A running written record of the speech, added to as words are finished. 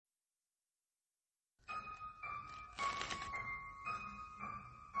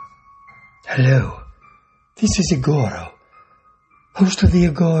Hello, this is Igoro, host of the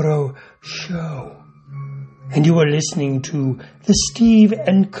Igoro Show, and you are listening to the Steve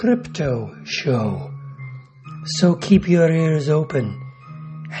and Crypto Show. So keep your ears open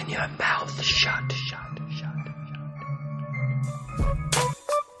and your mouth shut.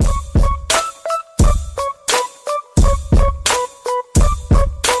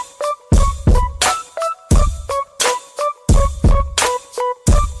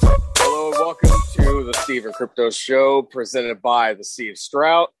 Steve and Crypto Show, presented by the Steve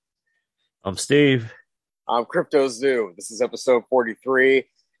Strout. I'm Steve. I'm Crypto Zoo. This is episode 43,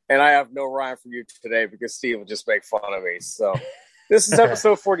 and I have no rhyme for you today because Steve will just make fun of me. So this is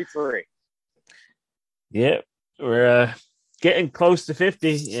episode 43. Yep, we're getting close to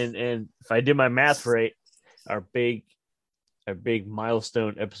 50, and if I did my math right, our big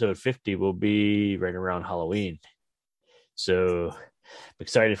milestone episode 50 will be right around Halloween. So I'm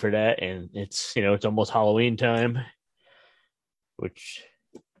excited for that, and it's almost Halloween time, which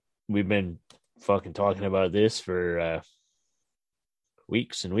we've been fucking talking about this for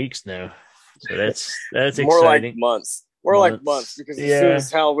weeks and weeks now. So that's more exciting. Like months. Like months because as soon as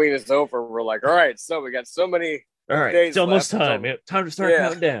Halloween is over, we're like, all right, so we got so many. All right, days it's almost left time. Time to start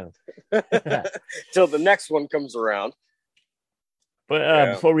counting down till the next one comes around.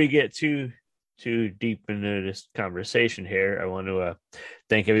 But before we get too deep into this conversation here, I want to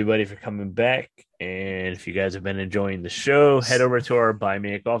thank everybody for coming back. And if you guys have been enjoying the show, head over to our Buy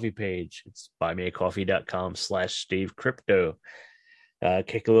Me a Coffee page. It's buymeacoffee.com/SteveCrypto.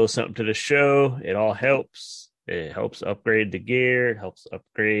 Kick a little something to the show. It all helps. It helps upgrade the gear. It helps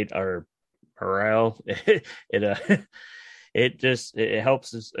upgrade our morale. It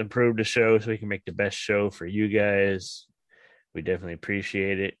helps us improve the show so we can make the best show for you guys. We definitely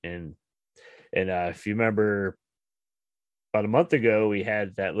appreciate it. And if you remember, about a month ago, we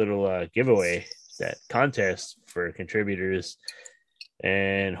had that little giveaway, that contest for contributors.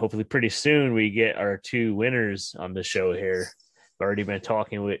 And hopefully pretty soon we get our two winners on the show here. I've already been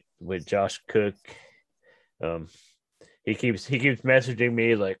talking with Josh Cook. He keeps messaging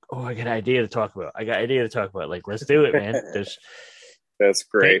me like, oh, I got an idea to talk about. Like, let's do it, man. That's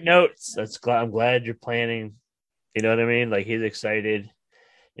great. Take notes. I'm glad you're planning. You know what I mean? Like, he's excited.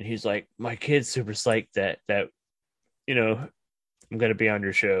 And he's like, my kid's super psyched that I'm going to be on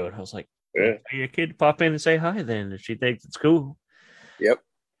your show. And I was like, your kid pop in and say hi then if she thinks it's cool. Yep.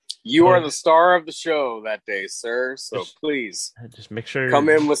 You are the star of the show that day, sir. So please just make sure come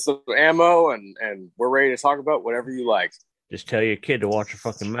in with some ammo and we're ready to talk about whatever you like. Just tell your kid to watch your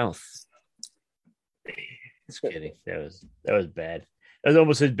fucking mouth. Just kidding. That was bad. That was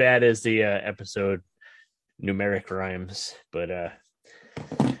almost as bad as the episode numeric rhymes, but now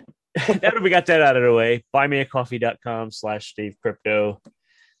that we got that out of the way, buymeacoffee.com/SteveCrypto.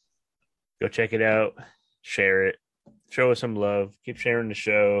 Go check it out, share it, show us some love, keep sharing the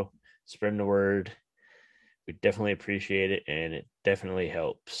show, spreading the word. We definitely appreciate it, and it definitely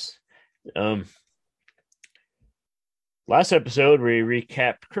helps. Last episode, we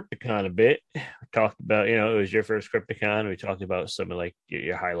recapped CryptoCon a bit. We talked about, it was your first CryptoCon. We talked about some of like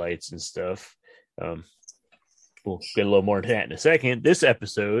your highlights and stuff. We'll get a little more into that in a second. This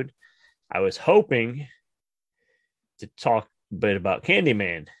episode, I was hoping to talk a bit about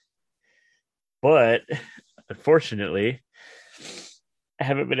Candyman, but unfortunately, I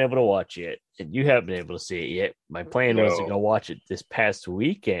haven't been able to watch it, and you haven't been able to see it yet. My plan was to go watch it this past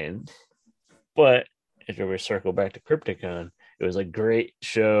weekend, but as we circle back to CryptoCon, it was a great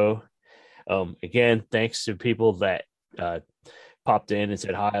show. Again, thanks to people that popped in and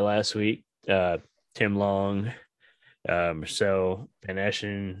said hi last week. Tim Long, Marcel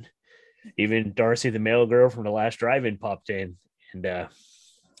Paneshin, even Darcy, the mail girl from the last drive-in, popped in, and that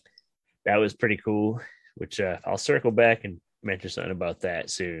was pretty cool. Which I'll circle back and mention something about that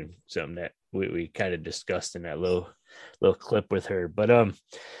soon. Something that we kind of discussed in that little clip with her. But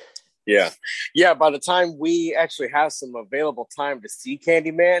yeah. By the time we actually have some available time to see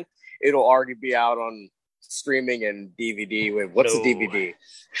Candyman, it'll already be out on streaming and DVD. What's a DVD?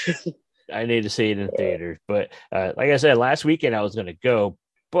 I need to see it in theaters. But like I said, last weekend I was going to go,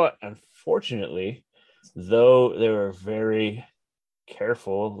 but unfortunately, though they were very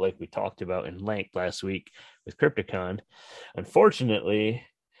careful, like we talked about in length last week with CryptoCon, unfortunately,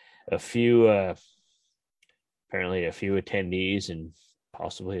 apparently a few attendees and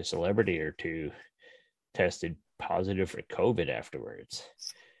possibly a celebrity or two tested positive for COVID afterwards.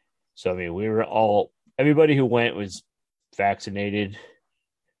 So, I mean, everybody who went was vaccinated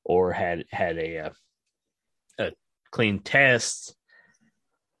or had a clean test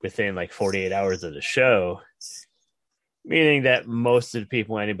within like 48 hours of the show, meaning that most of the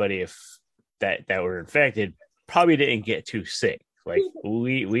people, anybody that were infected probably didn't get too sick. Like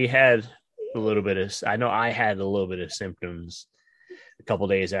we had a little bit of, I know I had a little bit of symptoms a couple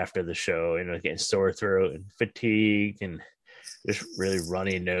days after the show, getting sore throat and fatigue and just really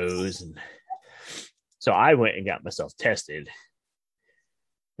runny nose. And so I went and got myself tested,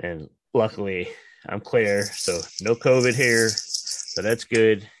 and luckily I'm clear. So no COVID here. So that's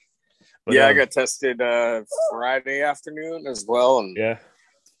good. But, I got tested Friday afternoon as well. And yeah,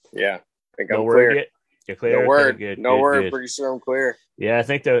 I think no I'm word clear. Yet? You're clear? No word. Good, no good, word. good. Pretty sure I'm clear. Yeah, I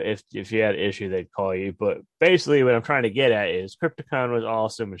think that if you had an issue, they'd call you. But basically what I'm trying to get at is CryptoCon was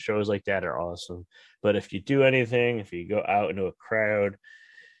awesome and shows like that are awesome. But if you do anything, if you go out into a crowd,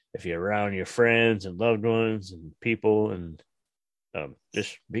 if you're around your friends and loved ones and people, and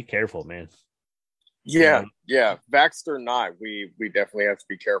just be careful, man. Yeah. Vaxxed or not, we definitely have to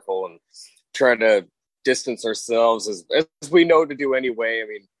be careful and try to distance ourselves as we know to do anyway. I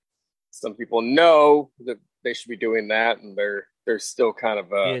mean, some people know that they should be doing that, and they're still kind of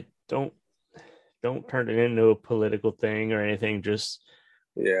don't turn it into a political thing or anything. Just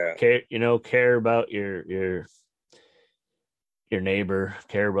care about your neighbor,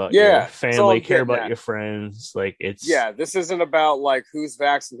 care about your family, care about your friends. Like this isn't about like who's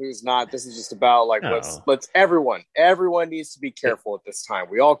vaxxed and who's not. This is just about like let's everyone needs to be careful at this time.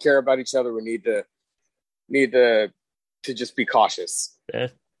 We all care about each other. We need to just be cautious.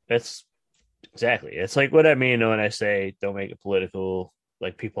 That's exactly. It's like what I mean when I say don't make it political,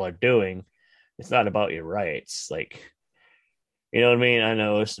 like people are doing. It's not about your rights. Like, you know what I mean? I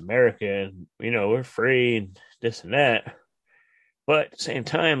know it's America and, we're free and this and that. But at the same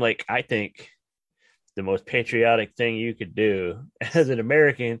time, like, I think the most patriotic thing you could do as an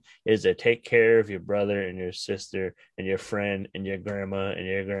American is to take care of your brother and your sister and your friend and your grandma and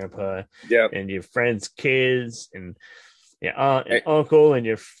your grandpa and your friends' kids and your aunt and uncle and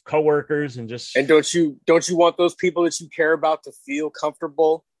your coworkers and just. And don't you want those people that you care about to feel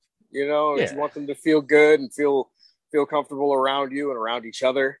comfortable? You want them to feel good and feel comfortable around you and around each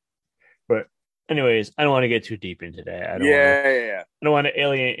other. But anyways, I don't want to get too deep into that. I don't want to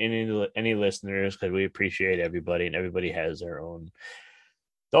alienate any listeners because we appreciate everybody and everybody has their own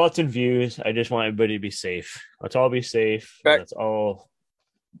thoughts and views. I just want everybody to be safe. Let's all be safe. Let's all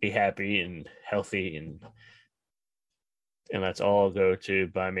be happy and healthy and let's all go to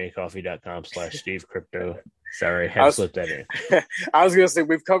buymeacoffee.com/SteveCrypto. Sorry, I had to slip that in. I was going to say,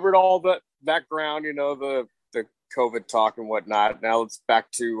 we've covered all the background, the COVID talk and whatnot. Now let's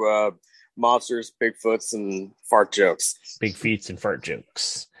back to monsters, Bigfoots, and fart jokes. Big feets and fart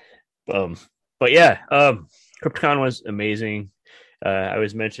jokes. But yeah, CryptoCon was amazing. I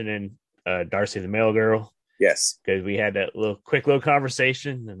was mentioning Darcy the Mail Girl. Yes. Because we had that quick little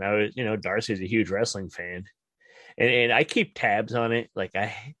conversation, and I was, Darcy's a huge wrestling fan. And I keep tabs on it. Like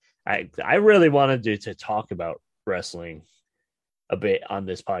I really wanted to talk about wrestling a bit on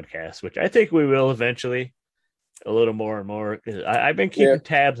this podcast, which I think we will eventually a little more and more. Because I've been keeping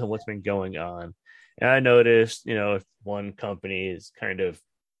tabs on what's been going on. And I noticed, if one company is kind of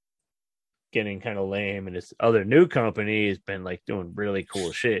getting kind of lame and this other new company has been like doing really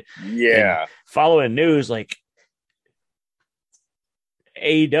cool shit. Yeah. And following news, like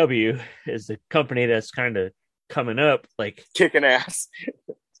AEW is the company that's kind of coming up, like kicking ass.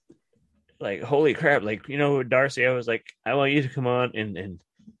 Like, holy crap. Like, Darcy, I was like, I want you to come on and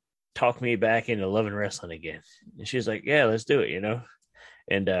talk me back into loving wrestling again. And she's like, yeah, let's do it,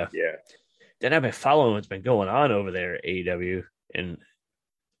 And then I've been following what's been going on over there at AEW and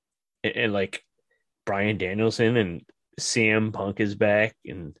like Bryan Danielson and CM Punk is back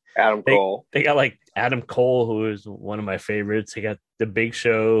and Adam Cole. They got like Adam Cole, who is one of my favorites. They got the Big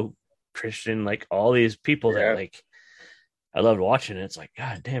Show, Christian, like all these people that like I loved watching it. It's like,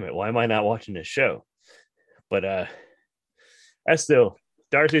 God damn it, why am I not watching this show? But I still,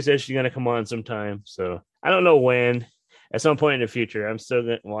 Darcy says she's gonna come on sometime, so I don't know when. At some point in the future, I'm still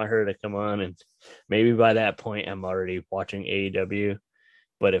gonna want her to come on, and maybe by that point I'm already watching AEW.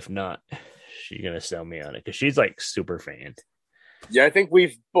 But if not, she's gonna sell me on it because she's like super fan. Yeah, I think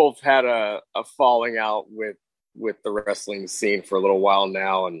we've both had a falling out with the wrestling scene for a little while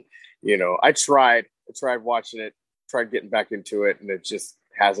now, and I tried watching it, tried getting back into it, and it just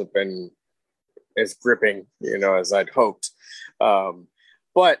hasn't been as gripping, as I'd hoped.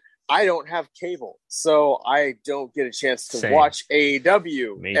 But I don't have cable, so I don't get a chance to watch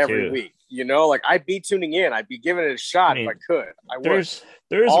AEW every week. Like I'd be tuning in, I'd be giving it a shot if I could. I would.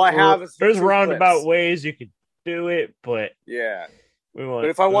 There's roundabout ways you could do it, but but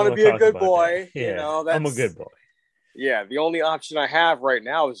if I want to be a good boy, that's, I'm a good boy. Yeah, the only option I have right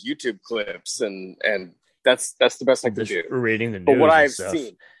now is YouTube clips, and that's the best I can do. Reading the news, but what I've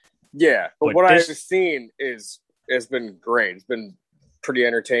seen, Yeah, but what this, I've seen has been great. It's been pretty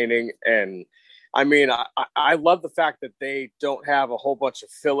entertaining, and I mean, I love the fact that they don't have a whole bunch of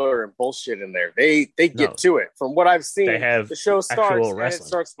filler and bullshit in there. They get no, to it. From what I've they seen, have the show starts actual and it wrestling.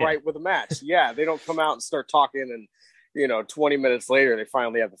 starts right with a match. Yeah, they don't come out and start talking, and 20 minutes later they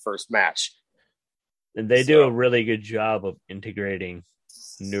finally have the first match. And they do a really good job of integrating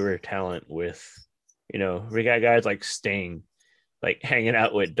newer talent with, we got guys like Sting, like hanging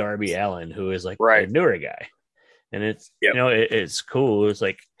out with Darby Allin, who is like a newer guy. And it's, it's cool. It's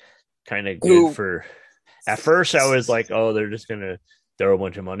like kind of good for, at first I was like, oh, they're just going to throw a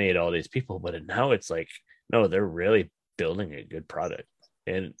bunch of money at all these people. But now it's like, no, they're really building a good product.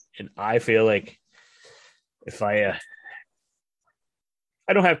 And I feel like if I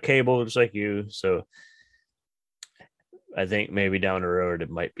don't have cable just like you, so I think maybe down the road it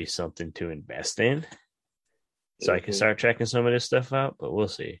might be something to invest in, so I can start checking some of this stuff out. But we'll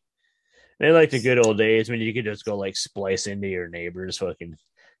see. They like the good old days when you could just go like splice into your neighbor's fucking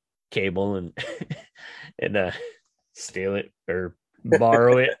cable and steal it or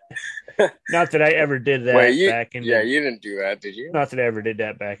borrow it. Not that I ever did that back in. Yeah, you didn't do that, did you? Not that I ever did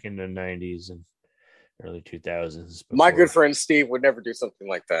that back in the 90s and early 2000s. My good friend Steve would never do something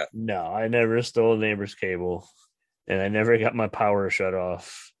like that. No, I never stole a neighbor's cable, and I never got my power shut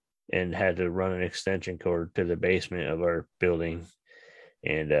off and had to run an extension cord to the basement of our building.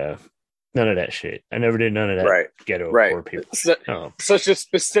 And none of that shit. I never did none of that ghetto poor people. Such a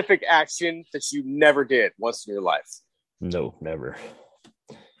specific action that you never did once in your life. No, never.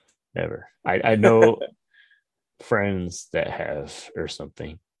 Never. I know friends that have or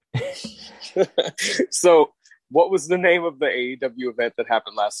something. So, what was the name of the AEW event that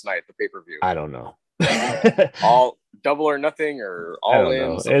happened last night, the pay-per-view? I don't know. All Double or Nothing or All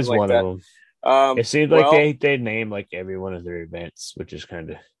In? It's like one that. of them. It seems like they name like every one of their events, which is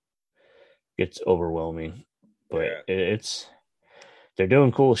kind of gets overwhelming. But they're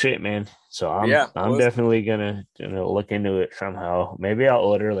doing cool shit, man. So I'm definitely gonna look into it somehow. Maybe I'll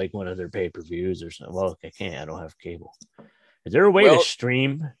order like one of their pay-per-views or something. Well, I can't. I don't have cable. Is there a way to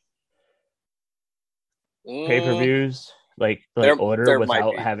stream pay-per-views like order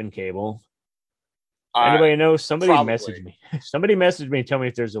without having cable? Anybody know? Somebody messaged me. Somebody messaged me. Tell me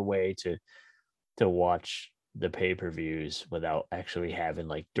if there's a way to watch the pay-per-views without actually having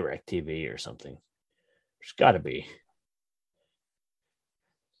like DirecTV or something. There's got to be.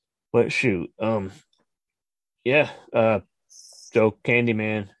 But shoot, so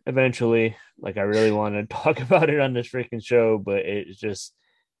Candyman. Eventually, like I really want to talk about it on this freaking show, but it's just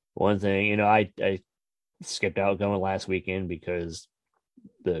one thing. I skipped out going last weekend because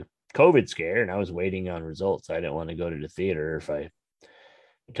the COVID scare, and I was waiting on results. I didn't want to go to the theater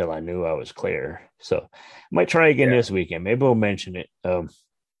until I knew I was clear. So I might try again this weekend. Maybe we'll mention it.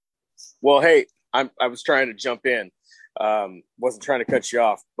 Well, hey, I was trying to jump in. Wasn't trying to cut you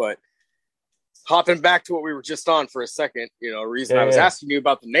off, but hopping back to what we were just on for a second, reason I was asking you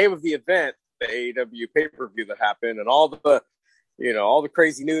about the name of the event, the AEW pay-per-view that happened, and all the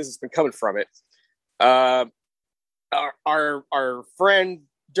crazy news that's been coming from it. Our friend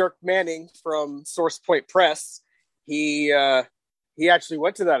Dirk Manning from Source Point Press, he actually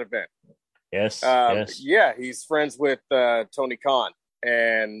went to that event. Yes. Yeah, he's friends with Tony Khan,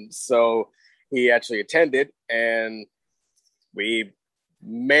 and so he actually attended, and we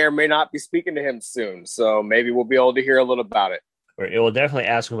may or may not be speaking to him soon. So maybe we'll be able to hear a little about it. We'll definitely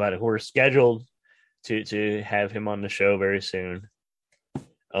ask him about it. We're scheduled to have him on the show very soon.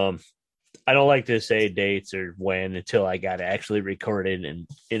 I don't like to say dates or when until I got it actually recorded and,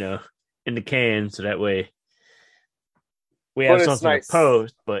 in the can. So that way we have something to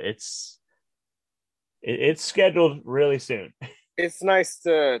post, but it's scheduled really soon. It's nice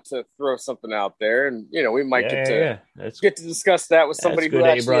to throw something out there, and we might get to discuss that with somebody who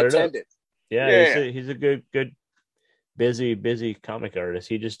actually attended. He's a good busy comic artist.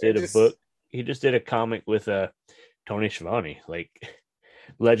 He just did a book. He just did a comic with Tony Schiavone, like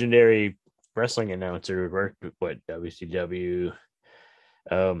legendary wrestling announcer, worked with WCW.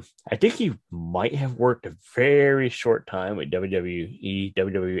 I think he might have worked a very short time with WWE,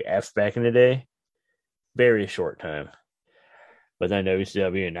 WWF back in the day. Very short time. But then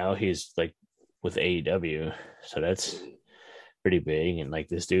WCW, and now he's like with AEW. So that's pretty big. And like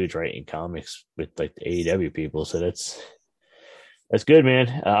this dude's writing comics with like the AEW people. So that's good,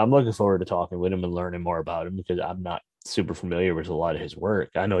 man. I'm looking forward to talking with him and learning more about him because I'm not super familiar with a lot of his work.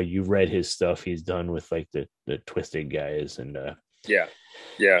 I know you read his stuff he's done with like the Twisted guys and yeah,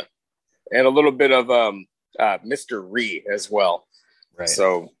 and a little bit of Mr. Ree as well. Right.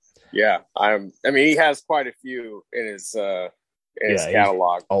 So yeah, he has quite a few in his in his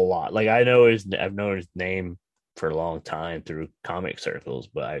catalog. A lot. Like I've known his name for a long time through comic circles,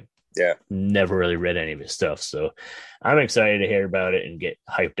 but I never really read any of his stuff. So I'm excited to hear about it and get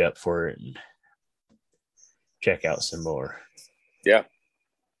hyped up for it and check out some more. Yeah.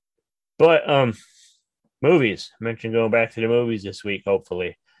 But movies. I mentioned going back to the movies this week,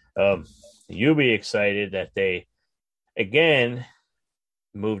 hopefully. You'll be excited that they again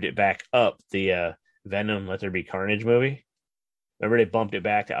moved it back up, the Venom Let There Be Carnage movie. Remember they bumped it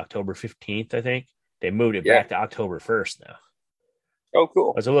back to October 15th, I think. They moved it back to October 1st now. Oh,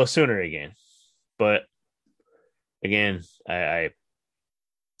 cool. It's a little sooner again. But again,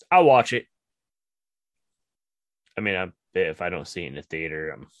 I'll watch it. I mean, if I don't see it in the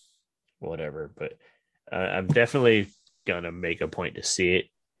theater, I'm whatever. But I'm definitely going to make a point to see it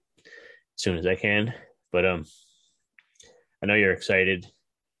as soon as I can. But I know you're excited.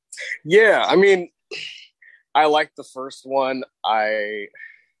 Yeah, I mean, I liked the first one. It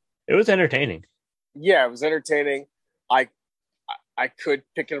was entertaining. Yeah, it was entertaining. I could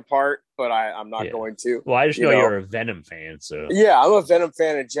pick it apart, but I'm not going to. Well, I just know you're a Venom fan, so yeah, I'm a Venom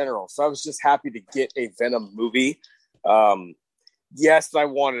fan in general. So I was just happy to get a Venom movie. Yes, I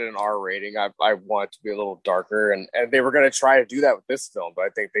wanted an R rating. I want it to be a little darker, and they were going to try to do that with this film, but I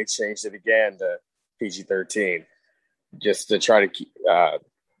think they changed it again to PG-13 just to try to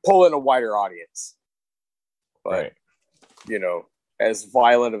pull in a wider audience. But as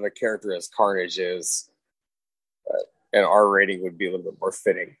violent of a character as Carnage is, an R rating would be a little bit more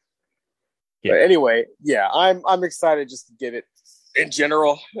fitting. Yeah. But anyway, yeah, I'm excited just to get it in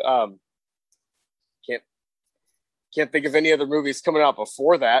general. Can't think of any other movies coming out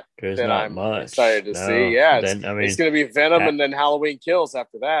before that. There's not I'm much. excited to see. Yeah, it's going to be Venom and then Halloween Kills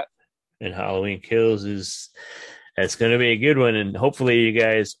after that. And Halloween Kills that's going to be a good one. And hopefully you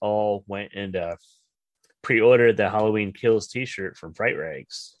guys all went and pre-ordered the Halloween Kills t-shirt from Fright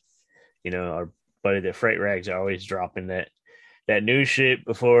Rags. Our buddy the Fright Rags are always dropping that new shit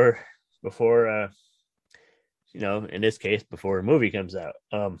before in this case before a movie comes out.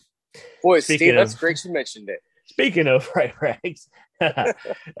 Boy, Steve, that's great you mentioned it. Speaking of Fright Rags,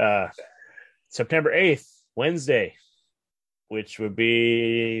 September 8th, Wednesday, which would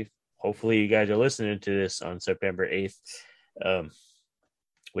be, hopefully you guys are listening to this on September 8th.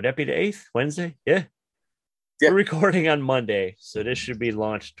 Would that be the 8th, Wednesday? Yeah. We're recording on Monday, so this should be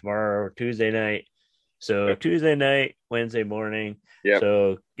launched tomorrow or Tuesday night. So Tuesday night, Wednesday morning. Yep.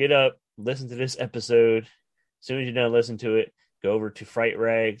 So get up, listen to this episode. As soon as you're done listening to it, go over to Fright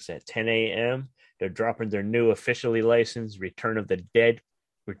Rags at 10 a.m. They're dropping their new officially licensed Return of the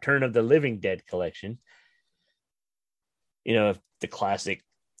Living Dead collection. The classic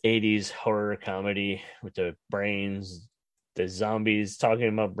 80s horror comedy with the brains, the zombies talking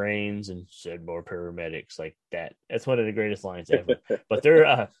about brains and said more paramedics like that. That's one of the greatest lines ever. But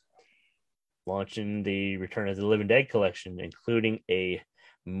they're launching the Return of the Living Dead collection, including a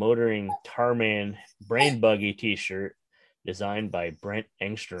motoring Tarman brain buggy t-shirt designed by Brent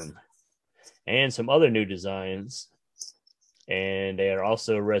Engstrom and some other new designs. And they are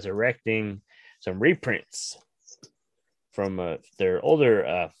also resurrecting some reprints from their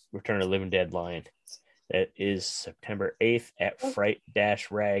older Return of the Living Dead line. That is September 8th at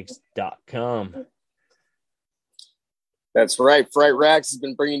fright-rags.com. That's right. Fright Rags has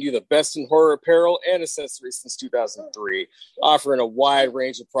been bringing you the best in horror apparel and accessories since 2003, offering a wide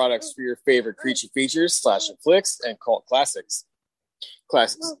range of products for your favorite creature features, slasher flicks, and cult classics.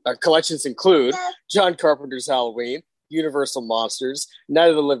 Collections include John Carpenter's Halloween, Universal Monsters, Night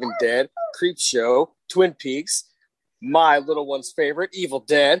of the Living Dead, Creepshow, Twin Peaks, my little one's favorite, Evil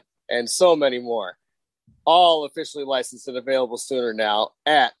Dead, and so many more. All officially licensed and available sooner now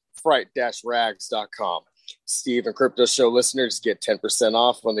at fright-rags.com. Steve and Crypto Show listeners get 10%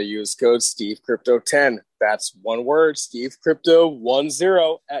 off when they use code SteveCrypto10. That's one word,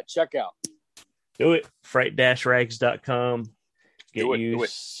 SteveCrypto10 at checkout. Do it. Fright-rags.com. Do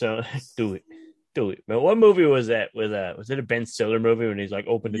it. But what movie was that? Was it a Ben Stiller movie when he's like,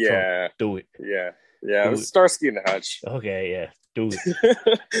 open the trunk? Do it. Yeah. It was Starsky and Hutch. Okay, yeah. Do it.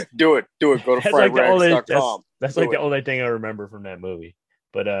 Do it. Go to frightrags.com. That's like the only thing I remember from that movie.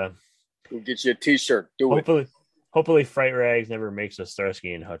 But we'll get you a t-shirt. Hopefully Fright Rags never makes a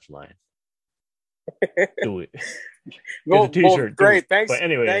Starsky and Hutch line. Do it. Well, t-shirt. Well, great. Thanks. But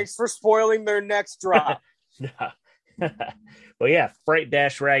anyway, thanks for spoiling their next drop. But yeah,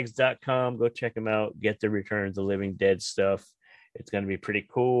 fright-rags.com. Go check them out. Get the Return of the Living Dead stuff. It's going to be pretty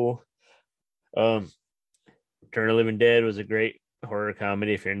cool. Return of the Living Dead was a great horror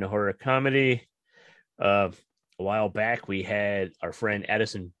comedy. If you're into horror comedy, a while back we had our friend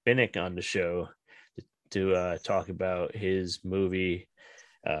Addison Binek on the show to to talk about his movie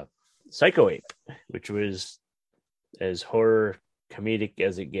Psycho Ape, which was as horror comedic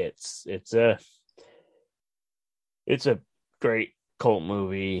as it gets. It's a great cult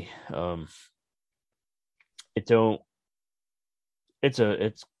movie. It's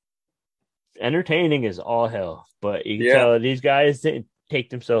entertaining as all hell, but you can tell these guys didn't take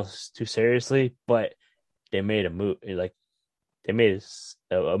themselves too seriously, but they made a movie. Like, they made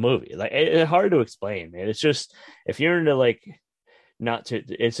a movie. Like, it's hard to explain, man. It's just, if you're into like,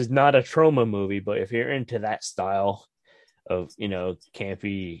 it's just not a trauma movie, but if you're into that style of,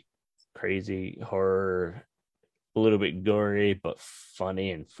 campy, crazy horror, a little bit gory but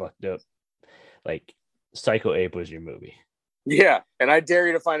funny and fucked up, like, Psycho Ape was your movie. Yeah, and I dare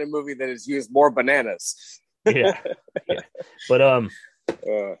you to find a movie that has used more bananas. yeah. But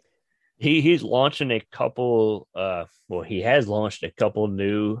he's launching a couple. He has launched a couple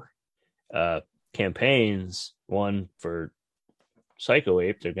new campaigns. One for Psycho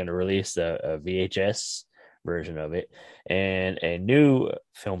Ape, they're going to release a VHS version of it, and a new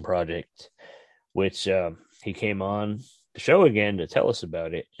film project, which he came on the show again to tell us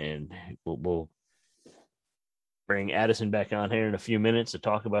about it, and we'll bring Addison back on here in a few minutes to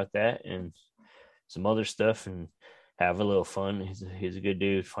talk about that and some other stuff and have a little fun. He's a good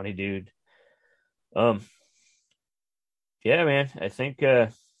dude, funny dude. Yeah, man. I think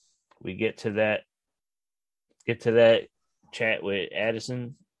we get to that chat with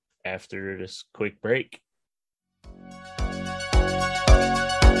Addison after this quick break.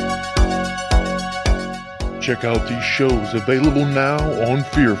 Check out these shows available now on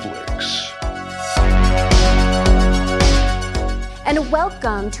Fearflix. And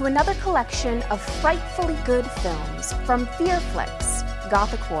welcome to another collection of frightfully good films from Fearflix,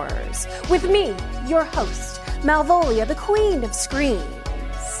 Gothic Horrors, with me, your host, Malvolia, the Queen of Screams.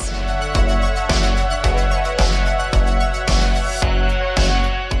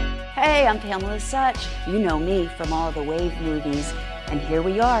 Hey, I'm Pamela Such. You know me from all the Wave movies. And here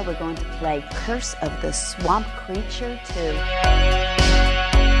we are, we're going to play Curse of the Swamp Creature 2.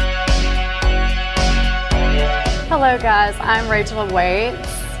 Hello guys, I'm Rachel Waits.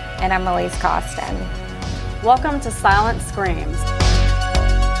 And I'm Elise Costin. Welcome to Silent Screams.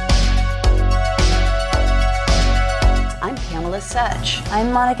 I'm Pamela Such.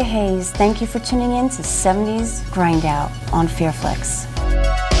 I'm Monica Hayes. Thank you for tuning in to 70s Grind Out on Fearflix.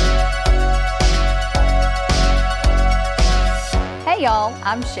 Hey y'all,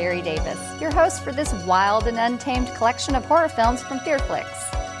 I'm Sherry Davis, your host for this wild and untamed collection of horror films from Fearflix.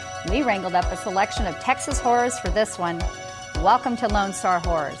 We wrangled up a selection of Texas horrors for this one. Welcome to Lone Star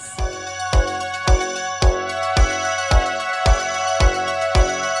Horrors.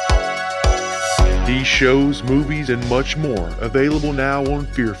 These shows, movies, and much more available now on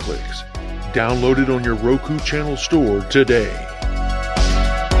Fearflix. Download it on your Roku channel store today.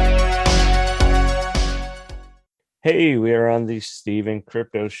 Hey, we are on the Steven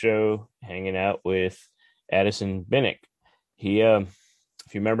Crypto Show, hanging out with Addison Binek. He,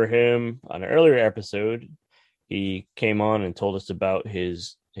 if you remember him on an earlier episode, he came on and told us about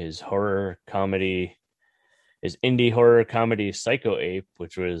his horror comedy, his indie horror comedy Psycho Ape,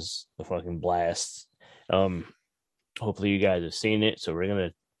 which was a fucking blast. Hopefully you guys have seen it, so we're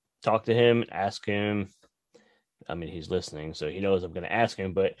gonna talk to him, ask him. I mean, he's listening, so he knows I'm gonna ask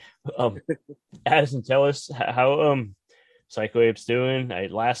him. But Addison, tell us how Psycho Ape's doing.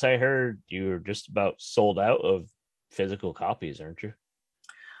 Last I heard, you were just about sold out of physical copies, aren't you?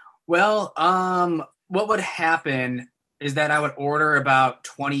 Well, what would happen is that I would order about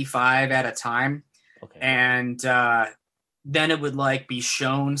 25 at a time. Okay. And then it would like be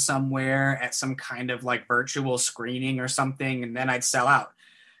shown somewhere at some kind of like virtual screening or something, and then I'd sell out.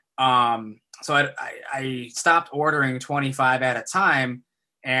 So I stopped ordering 25 at a time,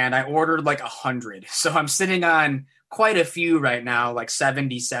 and I ordered like 100. So I'm sitting on quite a few right now, like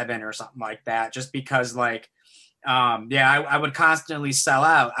 77 or something like that, just because like, I would constantly sell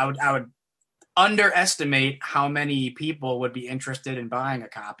out. I would underestimate how many people would be interested in buying a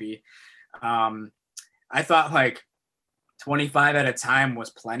copy. I thought like 25 at a time was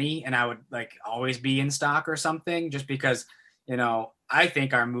plenty, and I would like always be in stock or something, just because, you know, I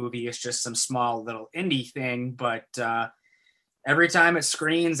think our movie is just some small little indie thing, but every time it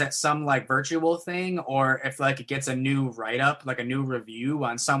screens at some like virtual thing, or if like it gets a new write-up, like a new review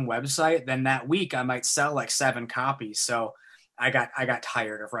on some website, then that week I might sell like 7 copies. So I got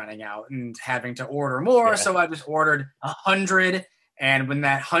tired of running out and having to order more. Yeah. So I just ordered 100. And when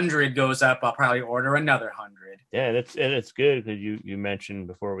that 100 goes up, I'll probably order another 100. Yeah, it's good because you mentioned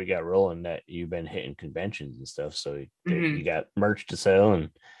before we got rolling that you've been hitting conventions and stuff, so you got merch to sell, and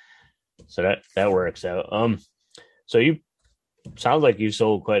So that works out. So you sounds like you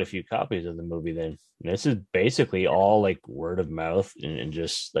sold quite a few copies of the movie then. And this is basically all like word of mouth and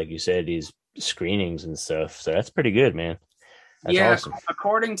just like you said, these screenings and stuff. So that's pretty good, man. That's awesome.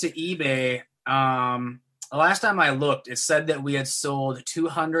 According to eBay, the last time I looked, it said that we had sold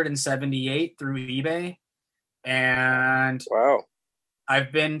 278 through eBay. And wow,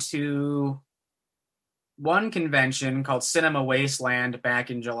 I've been to one convention called Cinema Wasteland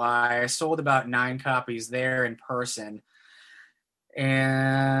back in July. I sold about 9 copies there in person.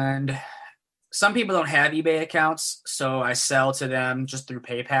 And some people don't have eBay accounts, so I sell to them just through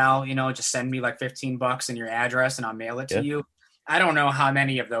PayPal. Just send me like $15 and your address and I'll mail it to you. I don't know how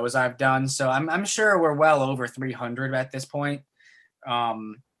many of those I've done, so I'm sure we're well over 300 at this point.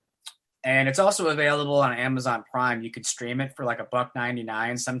 And it's also available on Amazon Prime. You could stream it for like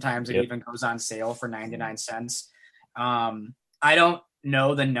 $1.99. Sometimes it even goes on sale for 99 cents. I don't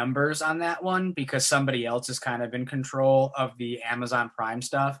know the numbers on that one because somebody else is kind of in control of the Amazon Prime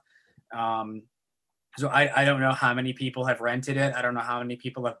stuff. So I don't know how many people have rented it. I don't know how many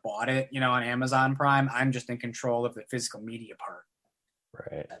people have bought it, on Amazon Prime. I'm just in control of the physical media part.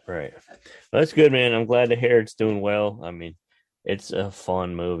 Right. Well, that's good, man. I'm glad to hear it's doing well. I mean, it's a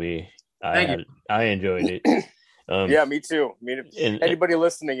fun movie. I enjoyed it. Yeah, me too. I mean, anybody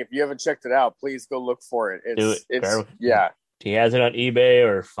listening, if you haven't checked it out, please go look for it. He has it on eBay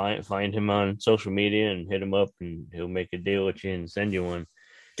or find him on social media and hit him up and he'll make a deal with you and send you one.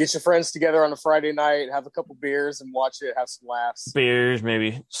 Get your friends together on a Friday night, have a couple beers and watch it, have some laughs. Beers,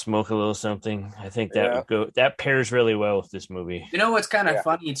 maybe smoke a little something. I think that would go. That pairs really well with this movie. What's kind of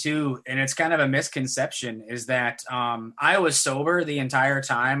funny too, and it's kind of a misconception, is that I was sober the entire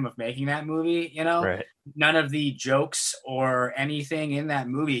time of making that movie. Right. None of the jokes or anything in that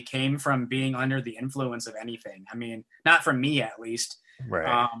movie came from being under the influence of anything. I mean, not from me at least.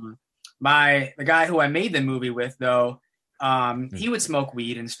 Right. The guy who I made the movie with, though. He would smoke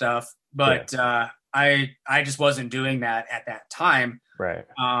weed and stuff, but I just wasn't doing that at that time. Right.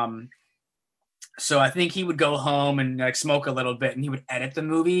 So I think he would go home and like smoke a little bit and he would edit the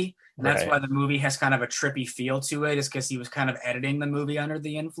movie. And that's why the movie has kind of a trippy feel to it, is because he was kind of editing the movie under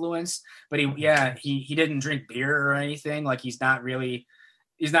the influence. But he didn't drink beer or anything. Like he was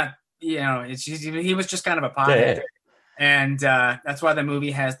just kind of a pothead. Yeah. And that's why the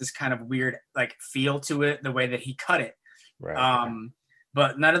movie has this kind of weird like feel to it, the way that he cut it. Right.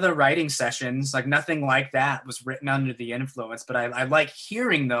 But none of the writing sessions, like nothing like that was written under the influence. But I like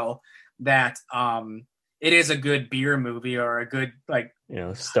hearing though that it is a good beer movie or a good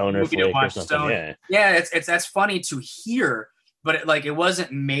stoner flick or something. That's funny to hear, but it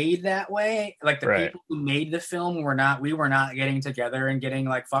wasn't made that way. Like the people who made the film we were not getting together and getting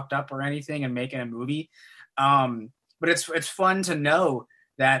like fucked up or anything and making a movie. But it's fun to know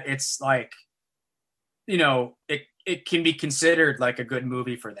that it's like, it can be considered like a good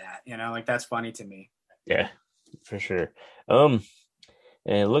movie for that, like that's funny to me. Yeah, for sure. And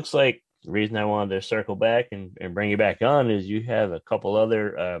it looks like the reason I wanted to circle back and bring you back on is you have a couple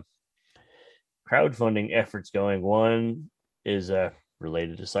other crowdfunding efforts going. One is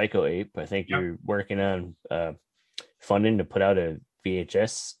related to Psycho Ape. I think you're working on funding to put out a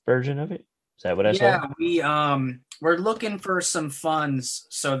VHS version of it. Is that what I saw? Yeah, we're looking for some funds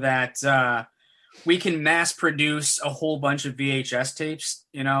so that we can mass produce a whole bunch of VHS tapes.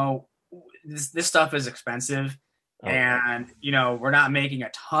 This stuff is expensive, and we're not making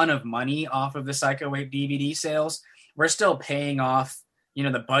a ton of money off of the Psycho Ape DVD sales. We're still paying off,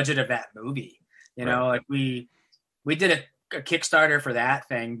 the budget of that movie. Like we did a Kickstarter for that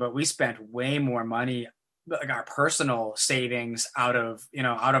thing, but we spent way more money, like our personal savings out of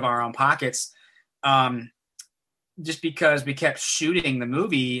our own pockets. Just because we kept shooting the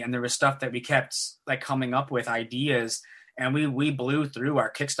movie and there was stuff that we kept like coming up with ideas, and we blew through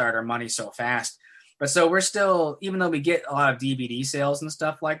our Kickstarter money so fast. But so we're still, even though we get a lot of DVD sales and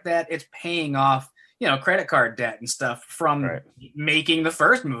stuff like that, it's paying off, credit card debt and stuff from making the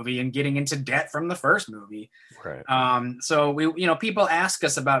first movie and getting into debt from the first movie. Right. So we, people ask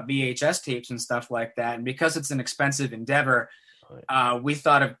us about VHS tapes and stuff like that. And because it's an expensive endeavor, we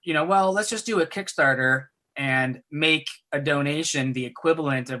thought of, let's just do a Kickstarter and make a donation the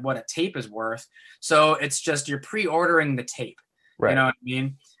equivalent of what a tape is worth. So it's just you're pre-ordering the tape. Right. You know what I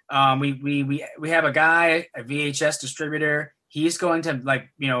mean? We have a guy, a VHS distributor. He's going to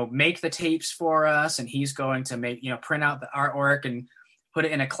make the tapes for us, and he's going to make, print out the artwork and put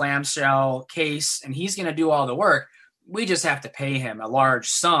it in a clamshell case, and he's going to do all the work. We just have to pay him a large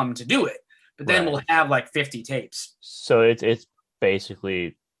sum to do it. But then we'll have like 50 tapes. So it's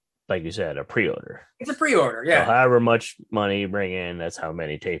basically like you said, a pre-order. It's a pre-order, yeah. So however much money you bring in, that's how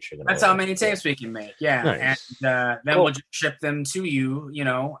many tapes you're going to That's how many tapes we can make, yeah. Nice. And then we'll just ship them to you,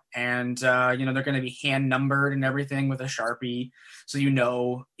 and, they're going to be hand numbered and everything with a Sharpie. So you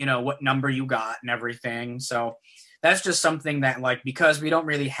know what number you got and everything. So that's just something that, like, because we don't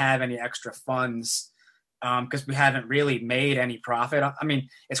really have any extra funds, because we haven't really made any profit. I mean,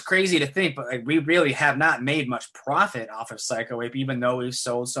 it's crazy to think, but like, we really have not made much profit off of Psycho Ape, even though we've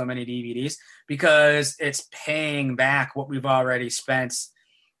sold so many DVDs, because it's paying back what we've already spent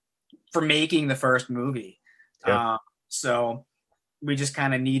for making the first movie. Yeah. So we just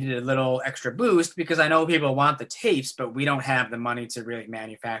kind of needed a little extra boost, because I know people want the tapes, but we don't have the money to really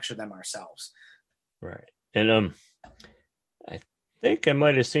manufacture them ourselves. Right. And I think I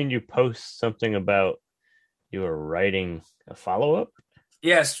might have seen you post something about you were writing a follow-up.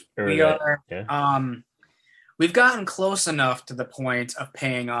 Yes, we are. Yeah. We've gotten close enough to the point of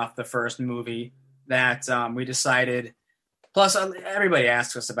paying off the first movie that we decided. Plus, everybody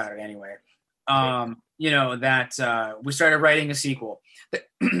asks us about it anyway. That we started writing a sequel.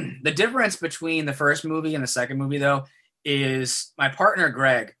 The difference between the first movie and the second movie, though, is my partner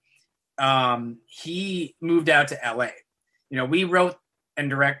Greg. He moved out to LA. We wrote and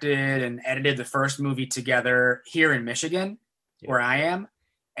directed and edited the first movie together here in Michigan, where I am,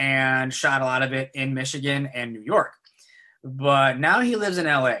 and shot a lot of it in Michigan and New York. But now he lives in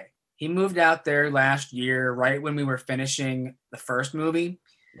LA. He moved out there last year, right when we were finishing the first movie.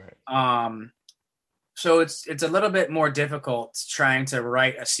 Right. So it's a little bit more difficult trying to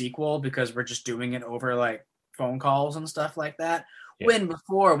write a sequel, because we're just doing it over like phone calls and stuff like that. Yeah. When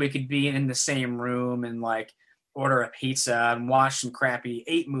before we could be in the same room and like order a pizza and watch some crappy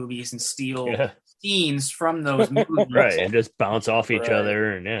Ape movies and steal scenes from those movies. Right, and just bounce off each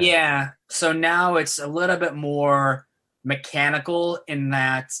other. And yeah. So now it's a little bit more mechanical in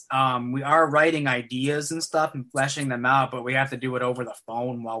that we are writing ideas and stuff and fleshing them out, but we have to do it over the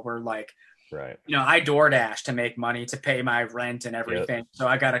phone while we're like, right. I DoorDash to make money to pay my rent and everything. Yep. So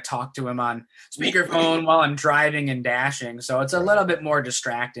I got to talk to him on speakerphone while I'm driving and dashing. So it's a little bit more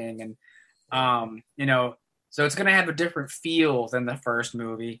distracting. And, so it's going to have a different feel than the first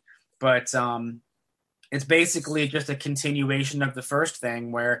movie, but it's basically just a continuation of the first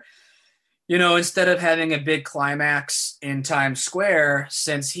thing where, instead of having a big climax in Times Square,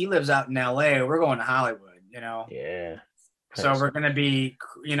 since he lives out in LA, we're going to Hollywood, Yeah. So we're going to be,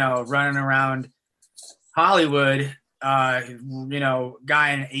 running around Hollywood, guy in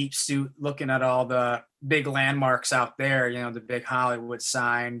an ape suit looking at all the big landmarks out there, the big Hollywood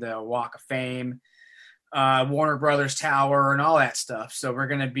sign, the Walk of Fame, Warner Brothers Tower, and all that stuff. So we're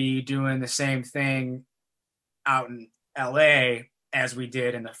going to be doing the same thing out in LA as we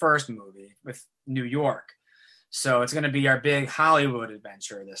did in the first movie with New York. So it's going to be our big Hollywood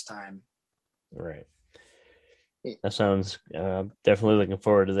adventure this time. Right. That sounds definitely looking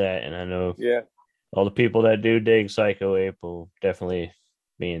forward to that. And I know all the people that do dig Psycho Ape will definitely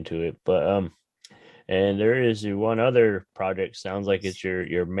be into it. But and there is one other project. Sounds like it's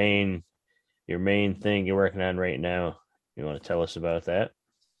your main thing you're working on right now. You want to tell us about that?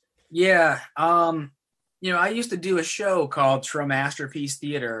 Yeah. I used to do a show called True Masterpiece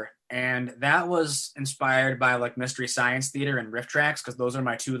Theater, and that was inspired by like Mystery Science Theater and Riff Tracks, because those are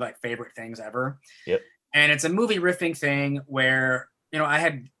my two like favorite things ever. Yep. And it's a movie riffing thing where, I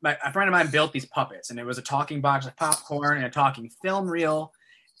had a friend of mine built these puppets, and it was a talking box of popcorn and a talking film reel.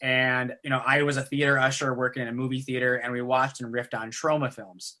 And, I was a theater usher working in a movie theater, and we watched and riffed on trauma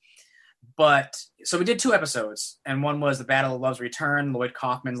films. But so we did 2 episodes, and one was The Battle of Love's Return, Lloyd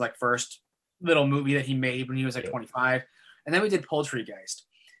Kaufman's like first little movie that he made when he was like 25. And then we did Poultrygeist.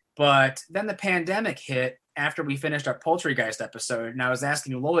 But then the pandemic hit after we finished our Poultrygeist episode, and I was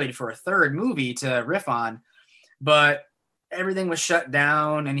asking Lloyd for a third movie to riff on, but everything was shut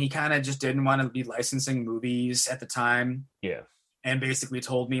down, and he kind of just didn't want to be licensing movies at the time. Yeah. And basically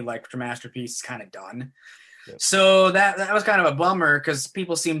told me like True Masterpiece is kind of done. Yep. So that was kind of a bummer, because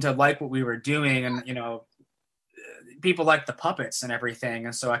people seemed to like what we were doing, and people like the puppets and everything.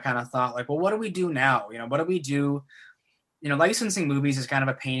 And so I kind of thought like, well, what do we do now? What do we do? Licensing movies is kind of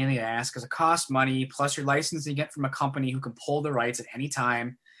a pain in the ass, because it costs money, plus you're licensing it from a company who can pull the rights at any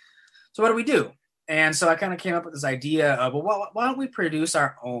time. So what do we do? And so I kind of came up with this idea of, well, why don't we produce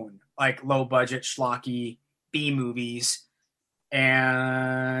our own like low budget schlocky B movies,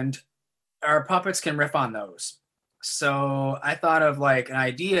 and our puppets can riff on those. So I thought of like an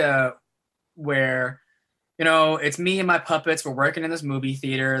idea where, it's me and my puppets. We're working in this movie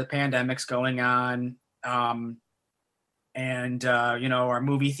theater. The pandemic's going on. Our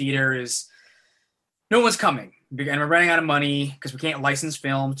movie theater is, no one's coming. we're running out of money because we can't license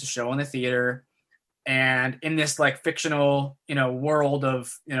film to show in the theater. And in this like fictional, world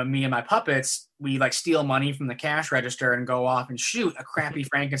of, me and my puppets, we like steal money from the cash register and go off and shoot a crappy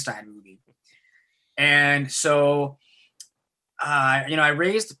Frankenstein movie. And so, I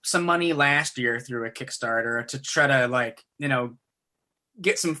raised some money last year through a Kickstarter to try to like,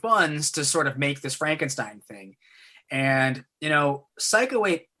 get some funds to sort of make this Frankenstein thing. And, Psycho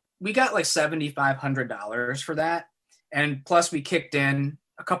 8, we got like $7,500 for that. And plus we kicked in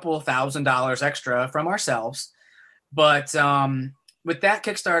a couple of $1,000s extra from ourselves. But with that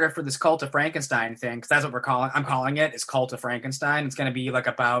Kickstarter for this Cult of Frankenstein thing, because that's what I'm calling it, is Cult of Frankenstein. It's going to be like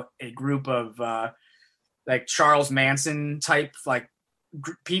about a group of like Charles Manson type like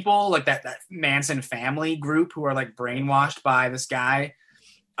people, like that Manson family group who are like brainwashed by this guy.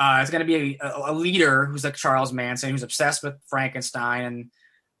 It's going to be a leader who's like Charles Manson, who's obsessed with Frankenstein,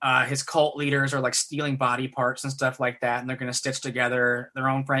 and his cult leaders are like stealing body parts and stuff like that, and they're going to stitch together their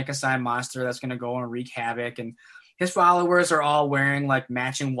own Frankenstein monster that's going to go and wreak havoc. And his followers are all wearing like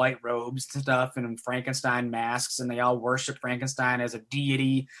matching white robes and stuff and Frankenstein masks, and they all worship Frankenstein as a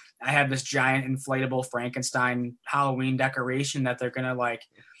deity. I have this giant inflatable Frankenstein Halloween decoration that they're going to like,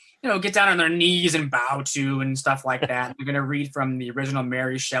 get down on their knees and bow to and stuff like that. They're going to read from the original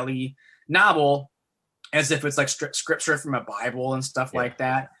Mary Shelley novel as if it's like scripture from a Bible and stuff like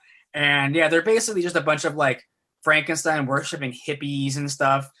that. And yeah, they're basically just a bunch of like Frankenstein worshiping hippies and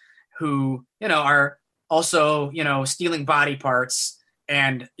stuff who, are also, stealing body parts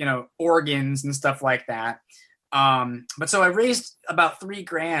and, organs and stuff like that. But so I raised about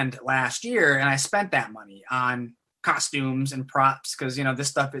 $3,000 last year, and I spent that money on costumes and props because, this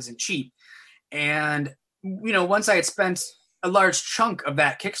stuff isn't cheap. And, once I had spent a large chunk of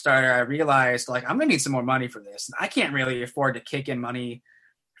that Kickstarter, I realized like I'm gonna need some more money for this. I can't really afford to kick in money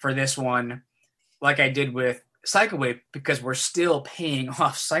for this one like I did with Psycho Ape because we're still paying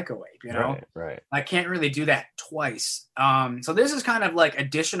off Psycho Ape, Right. I can't really do that twice. So this is kind of like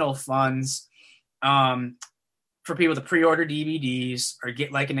additional funds for people to pre-order DVDs or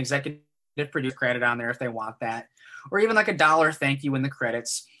get like an executive producer credit on there if they want that, or even like $1 thank you in the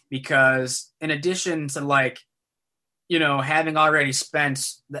credits, because in addition to like, having already spent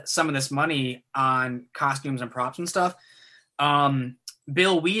some of this money on costumes and props and stuff,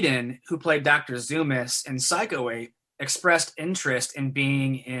 Bill Whedon, who played Dr. Zoomis in Psycho 8, expressed interest in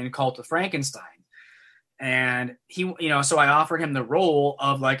being in Cult of Frankenstein. And he, so I offered him the role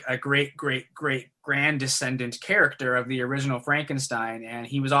of like a great, great, great grand descendant character of the original Frankenstein. And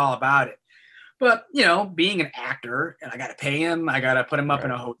he was all about it. But, being an actor, and I got to pay him, I got to put him up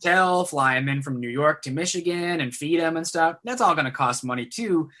in a hotel, fly him in from New York to Michigan and feed him and stuff. That's all going to cost money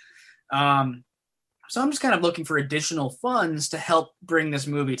too. So I'm just kind of looking for additional funds to help bring this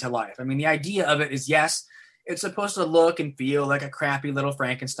movie to life. I mean, the idea of it is, yes, it's supposed to look and feel like a crappy little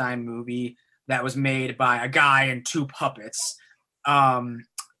Frankenstein movie that was made by a guy and two puppets.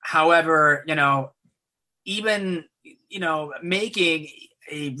 However, even, making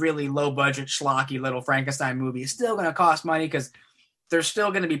a really low budget schlocky little Frankenstein movie is still going to cost money because there's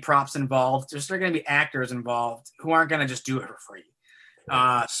still going to be props involved. There's still going to be actors involved who aren't going to just do it for free.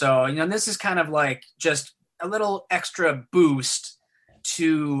 So, this is kind of like just a little extra boost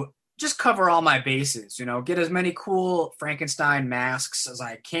to just cover all my bases, get as many cool Frankenstein masks as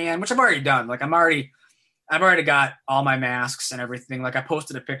I can, which I've already done. Like I've already got all my masks and everything. Like I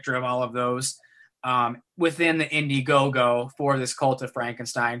posted a picture of all of those within the Indiegogo for this Cult of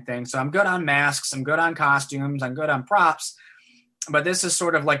Frankenstein thing. So I'm good on masks, I'm good on costumes, I'm good on props, but this is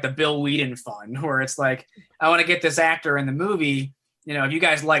sort of like the Bill Whedon fun where it's like, I want to get this actor in the movie. If you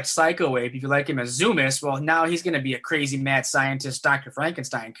guys liked Psycho Ape, if you like him as Zoomis, well, now he's going to be a crazy mad scientist, Dr.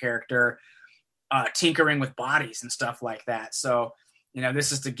 Frankenstein character, tinkering with bodies and stuff like that. So,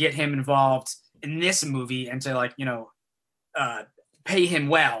 this is to get him involved in this movie and to like, pay him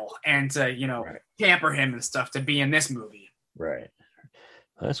well and to, pamper him and stuff to be in this movie. Right.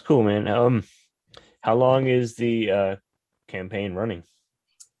 That's cool, man. How long is the campaign running?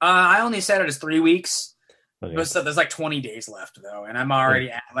 I only set it as 3 weeks. Okay. There's like 20 days left though, and I'm already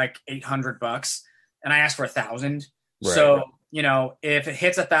at like $800, and I asked for 1,000. Right. So if it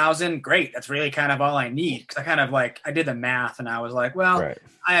hits 1,000, great. That's really kind of all I need, because I kind of like I did the math and I was like, well,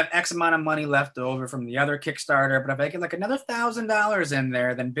 I have X amount of money left over from the other Kickstarter, but if I get like another $1,000 in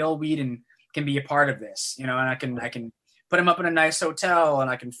there, then Bill Whedon can be a part of this, and I can put him up in a nice hotel and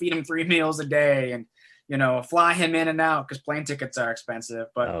I can feed him 3 meals a day and fly him in and out because plane tickets are expensive.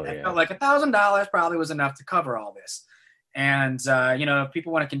 But I felt like $1,000 probably was enough to cover all this. And if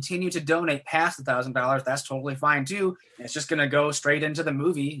people want to continue to donate past $1,000, that's totally fine too. It's just going to go straight into the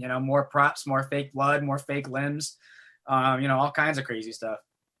movie. More props, more fake blood, more fake limbs, all kinds of crazy stuff.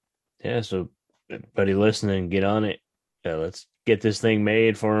 Yeah, so everybody listening, get on it. Let's get this thing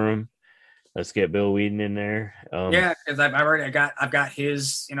made for him. Let's get Bill Whedon in there. Because I've got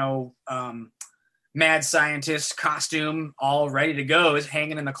his mad scientist costume all ready to go. Is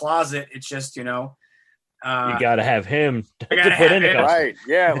hanging in the closet. It's just you got to have him to put in it. Right?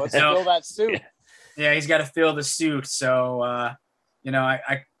 Yeah, let's fill that suit. Yeah, he's got to fill the suit. So I've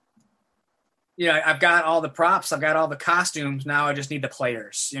got all the props. I've got all the costumes. Now I just need the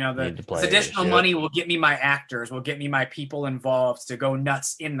players. This additional money will get me my actors. Will get me my people involved to go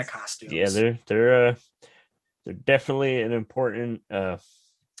nuts in the costumes. Yeah, they're definitely an important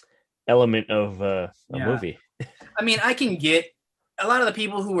element of a movie. I mean, I can get a lot of the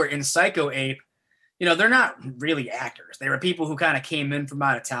people who were in Psycho Ape. They're not really actors. They were people who kind of came in from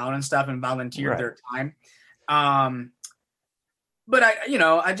out of town and stuff and volunteered their time. But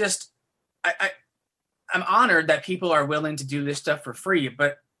I'm honored that people are willing to do this stuff for free,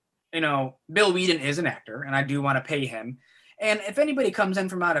 but Bill Whedon is an actor and I do want to pay him. And if anybody comes in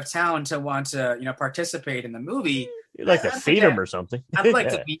from out of town to want to, participate in the movie, you'd like to feed them or something. I'd like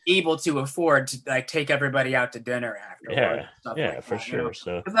to be able to afford to take everybody out to dinner afterwards. For sure.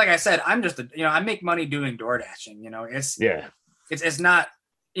 So, like I said, I'm just I make money doing door dashing. It's not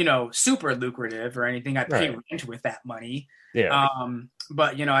super lucrative or anything. I pay rent with that money. Yeah.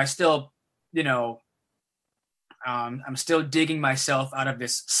 But I still I'm still digging myself out of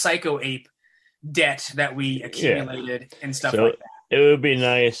this Psycho Ape debt that we accumulated and stuff like that. It would be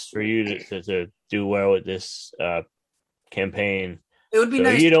nice for you to do well with this campaign. It would be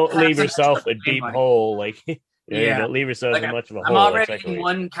nice. You don't leave yourself a deep hole. You don't leave yourself in much of a hole. I'm already in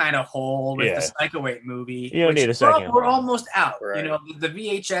one kind of hole with the Psycho Ape movie. You don't need a second. We're almost out. Right. The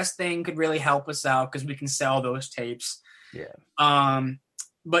VHS thing could really help us out because we can sell those tapes. Yeah.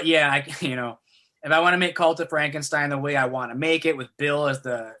 But if I want to make Cult of Frankenstein the way I want to make it, with Bill as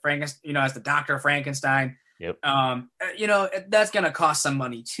the as the Dr. Frankenstein, yep. That's going to cost some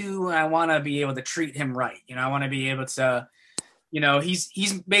money too. And I want to be able to treat him right. I want to be able to,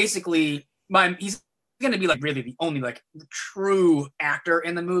 he's basically he's going to be really the only true actor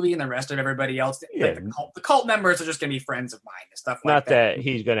in the movie, and the rest of everybody else, the cult members are just going to be friends of mine and stuff like that. Not that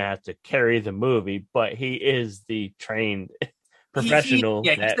he's going to have to carry the movie, but he is the trained professional.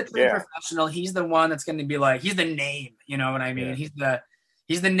 He's the professional. He's the one that's going to be he's the name. You know what I mean? Yeah.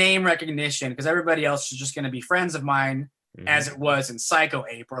 He's the name recognition, because everybody else is just going to be friends of mine, as it was in Psycho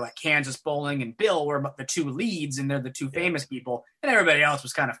Ape, where Kansas Bowling and Bill were the two leads, and they're the two famous people, and everybody else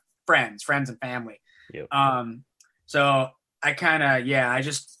was kind of friends and family. Yep. So I kind of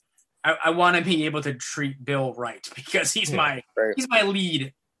I want to be able to treat Bill right, because he's my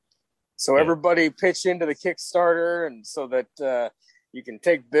lead. So everybody pitch into the Kickstarter, and so that you can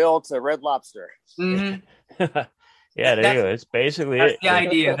take Bill to Red Lobster. Mm-hmm. There you go. It's basically that's the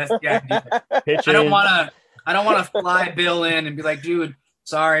idea. That's the idea. I don't want to fly Bill in and be like, dude,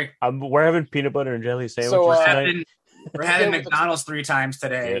 sorry. We're having peanut butter and jelly sandwiches tonight. We're having McDonald's 3 times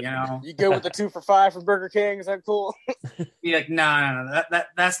today. You go with the 2 for $5 from Burger King. Is that cool? Be like, no.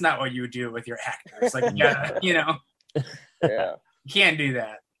 That's not what you would do with your actors. Yeah. You can't do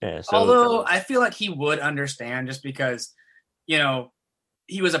that. Yeah, although I feel like he would understand, just because,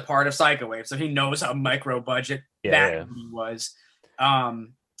 he was a part of Psycho Ape, so he knows how micro budget that movie was.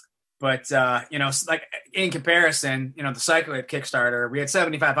 But in comparison, the Psycho Ape Kickstarter, we had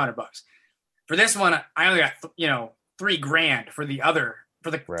 $7,500. For this one, I only got $3,000 for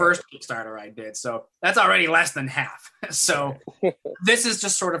the first Kickstarter I did, so that's already less than half. So this is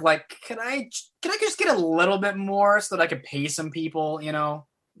just sort of can I just get a little bit more so that I could pay some people? Yep.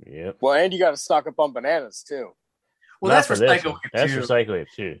 Well, and you got to stock up on bananas too. Well, that's for Psycho Ape too. That's for Psycho Ape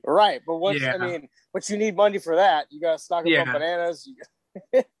too. Right, but but you need money for that. You got to stock up on bananas.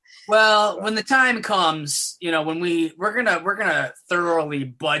 Well, when the time comes, when we're gonna thoroughly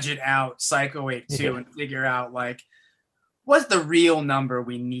budget out Psycho Ape 2 and figure out what's the real number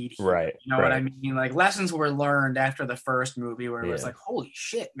we need here. Right. You know what I mean? Lessons were learned after the first movie, where it was holy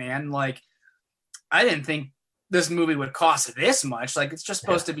shit, man! I didn't think this movie would cost this much. It's just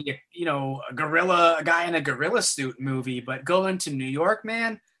supposed to be a guy in a gorilla suit movie, but going to New York,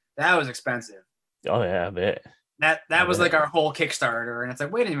 man, that was expensive. Oh yeah, I bet. That was our whole Kickstarter, and it's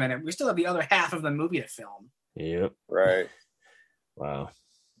wait a minute, we still have the other half of the movie to film. Yep. Right. Wow.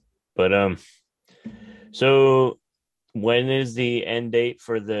 But so when is the end date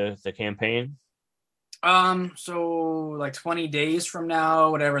for the campaign? So 20 days from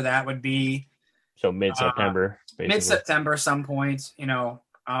now, whatever that would be. So mid-September, mid-September, some point. You know,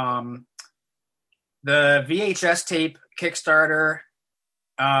 the VHS tape Kickstarter,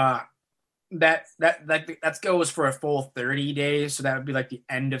 that goes for a full 30 days, so that would be like the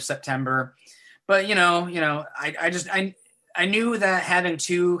end of September. But I knew that having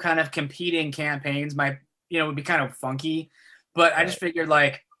two kind of competing campaigns would be kind of funky. But I just figured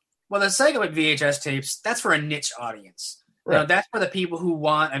like, well, the psychedelic VHS tapes, that's for a niche audience. Right. You know, that's for the people who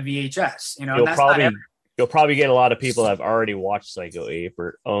want a VHS. You know, you'll probably get a lot of people that have already watched Psycho Ape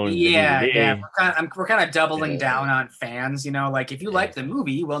or own the DVD. Yeah. We're kind of doubling down on fans. You know, like if you like the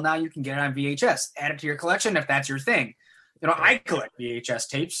movie, well, now you can get it on VHS. Add it to your collection if that's your thing. You know, I collect VHS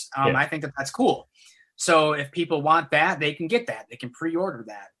tapes. I think that's cool. So if people want that, they can get that. They can pre-order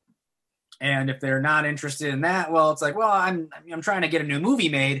that. And if they're not interested in that, well, it's like, well, I'm trying to get a new movie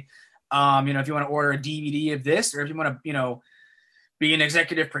made. If you want to order a DVD of this, or if you want to, be an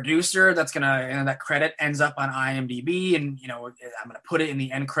executive producer, that's gonna, that credit ends up on IMDb, and I'm gonna put it in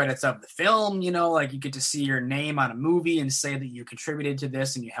the end credits of the film. Like you get to see your name on a movie and say that you contributed to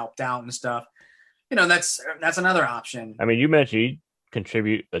this and you helped out and stuff. That's another option. I mean, you mentioned you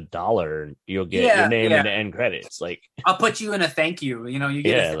contribute $1, you'll get your name in the end credits. Like I'll put you in a thank you. You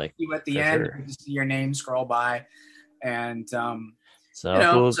get a thank you at the end. Sure. You can see your name scroll by, and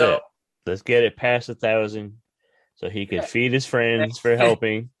cool is that? Let's get it past 1,000, so he could feed his friends for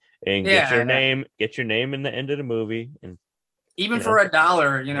helping and get your name in the end of the movie. And even for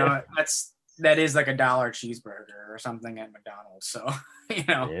 $1, that is like $1 cheeseburger or something at McDonald's. So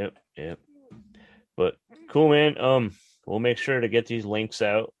Yep. But cool, man. We'll make sure to get these links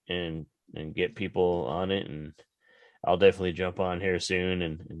out and get people on it, and I'll definitely jump on here soon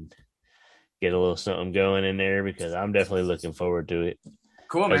and get a little something going in there, because I'm definitely looking forward to it.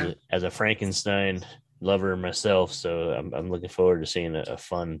 Cool, man. As a Frankenstein lover myself, so I'm looking forward to seeing a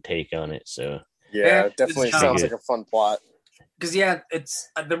fun take on it. So it definitely sounds like a fun plot. Because it's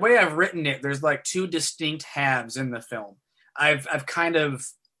the way I've written it. There's like two distinct halves in the film. I've kind of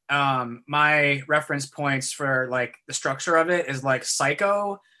my reference points for like the structure of it is like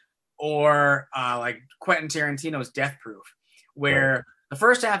Psycho or like Quentin Tarantino's Death Proof, where the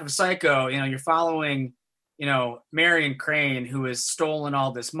first half of Psycho, you're following, Marion Crane, who has stolen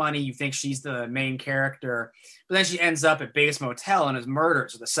all this money. You think she's the main character, but then she ends up at Bates Motel and is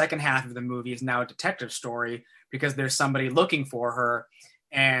murdered. So the second half of the movie is now a detective story because there's somebody looking for her,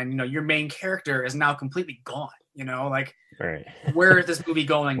 and your main character is now completely gone. Where is this movie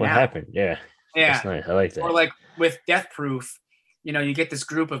going now? What happened? Yeah. That's nice. I like that. Or like with Death Proof, you get this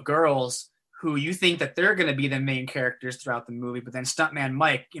group of girls who you think that they're going to be the main characters throughout the movie, but then Stuntman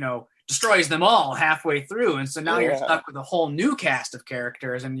Mike, destroys them all halfway through. And so now you're stuck with a whole new cast of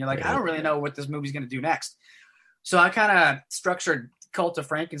characters, and you're like, I don't really know what this movie's going to do next. So I kind of structured Cult of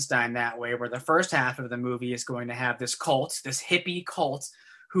Frankenstein that way, where the first half of the movie is going to have this cult, this hippie cult,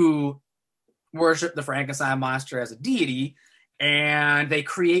 who worship the Frankenstein monster as a deity, and they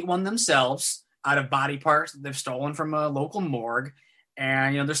create one themselves out of body parts that they've stolen from a local morgue,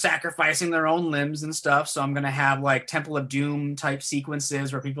 and they're sacrificing their own limbs and stuff. So I'm going to have like Temple of Doom type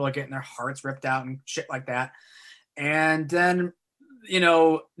sequences where people are getting their hearts ripped out and shit like that. And then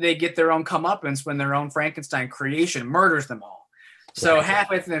they get their own comeuppance when their own Frankenstein creation murders them all. So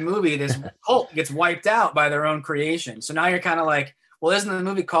halfway through the movie, this cult gets wiped out by their own creation. So now you're kind of like, well, isn't the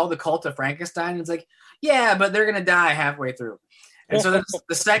movie called The Cult of Frankenstein? And it's like, yeah, but they're going to die halfway through. And so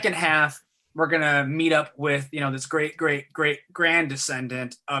the second half, we're going to meet up with, this great, great, great grand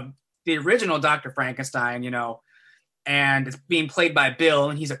descendant of the original Dr. Frankenstein, and it's being played by Bill,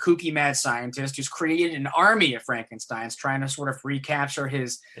 and he's a kooky mad scientist who's created an army of Frankensteins trying to sort of recapture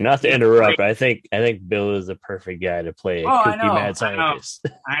his... Not to interrupt, I think Bill is the perfect guy to play a kooky mad scientist.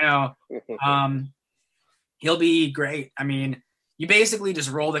 I know. He'll be great. I mean, you basically just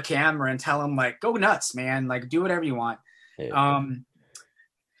roll the camera and tell him, like, go nuts, man. Like, do whatever you want. Yeah.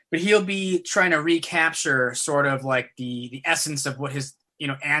 But he'll be trying to recapture sort of like the essence of what his,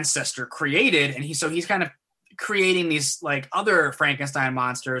 ancestor created. And he's kind of creating these like other Frankenstein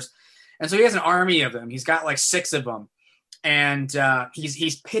monsters. And so he has an army of them. He's got like 6 of them. And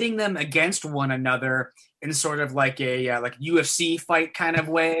he's pitting them against one another in sort of like a like UFC fight kind of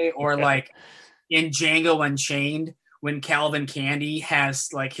way, or like in Django Unchained, when Calvin Candy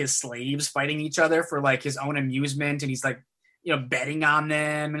has like his slaves fighting each other for like his own amusement, and he's like, betting on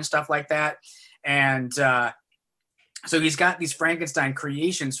them and stuff like that. And so he's got these Frankenstein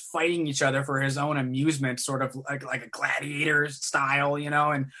creations fighting each other for his own amusement, sort of like a gladiator style,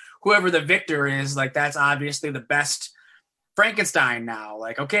 and whoever the victor is, like, that's obviously the best Frankenstein now.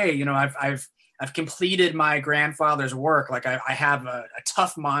 Like, okay, I've completed my grandfather's work. Like I have a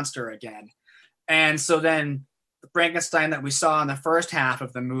tough monster again. And so then the Frankenstein that we saw in the first half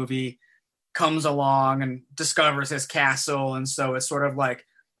of the movie comes along and discovers his castle. And so it's sort of like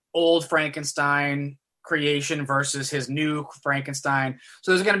old Frankenstein creation versus his new Frankenstein.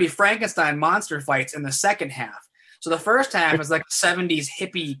 So there's going to be Frankenstein monster fights in the second half. So the first half is like a 70s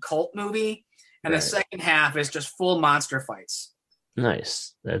hippie cult movie, and the second half is just full monster fights.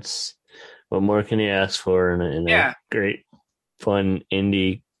 Nice. That's what more can you ask for in a great, fun,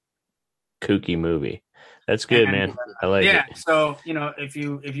 indie, kooky movie? That's good, man. I like it. Yeah. So, you know, if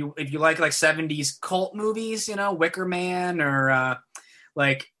you like 70s cult movies, you know, Wicker Man or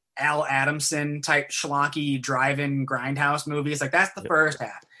like Al Adamson type schlocky drive-in grindhouse movies, like that's the first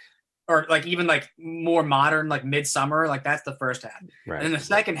half. Or like even like more modern, like Midsummer, like that's the first half. Right. And then the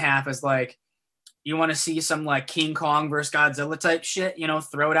second half is like, you want to see some like King Kong versus Godzilla type shit, you know,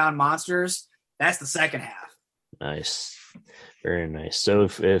 throw down monsters. That's the second half. Nice. Very nice. So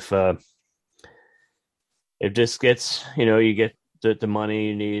if this gets, you know, you get the money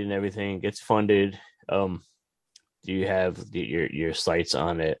you need and everything gets funded, do you have your sights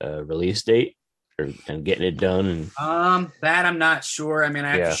on a release date and getting it done? And that I'm not sure. I mean,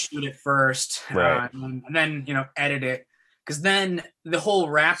 I have to shoot it first, right, and then, you know, edit it, because then the whole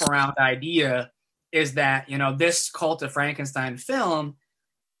wraparound idea is that, you know, this Cult of Frankenstein film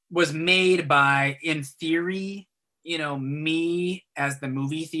was made by, in theory, you know, me as the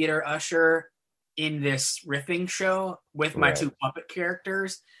movie theater usher in this riffing show with my two puppet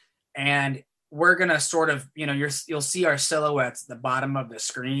characters, and we're gonna sort of, you know, you'll see our silhouettes at the bottom of the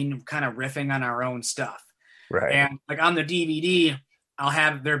screen, kind of riffing on our own stuff. Right. And like on the DVD, I'll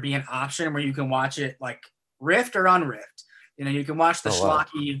have there be an option where you can watch it like riffed or unriffed. You know, you can watch the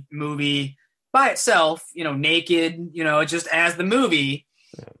schlocky movie by itself, you know, naked, you know, just as the movie.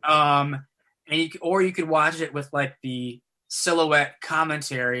 And you could watch it with like the silhouette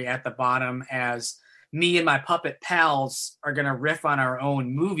commentary at the bottom, as me and my puppet pals are gonna riff on our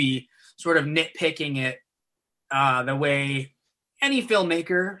own movie, sort of nitpicking it the way any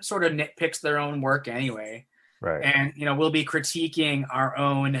filmmaker sort of nitpicks their own work anyway. Right. And, you know, we'll be critiquing our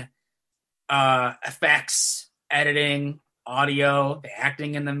own effects, editing, audio, the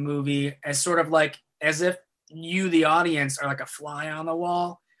acting in the movie, as sort of like as if you, the audience, are like a fly on the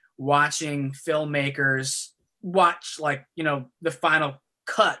wall watching filmmakers watch, like, you know, the final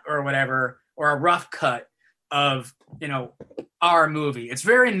cut or whatever, or a rough cut of, you know, our movie. It's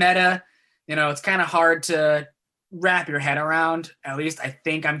very meta. You know, it's kind of hard to wrap your head around. At least I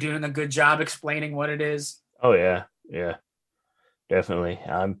think I'm doing a good job explaining what it is. Oh yeah, yeah, definitely.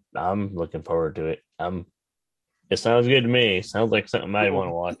 I'm looking forward to it. It sounds good to me. It sounds like something I want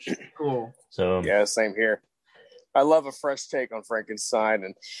to watch. Cool. So yeah, same here. I love a fresh take on Frankenstein,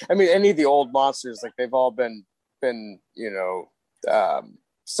 and I mean any of the old monsters, like they've all been you know,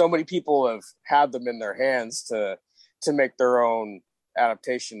 so many people have had them in their hands to make their own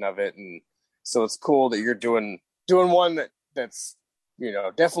adaptation of it, and so it's cool that you're doing one that's, you know,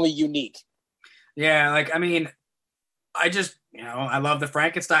 definitely unique. Yeah, like, I mean, I just, you know, I love the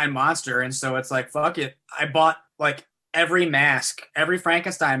Frankenstein monster, and so it's like, fuck it. I bought like every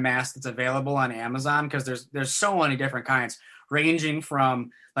Frankenstein mask that's available on Amazon, because there's so many different kinds, ranging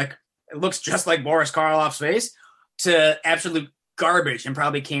from like it looks just like Boris Karloff's face to absolute garbage and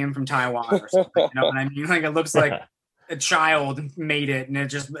probably came from Taiwan or something. You know what I mean? Like it looks like a child made it, and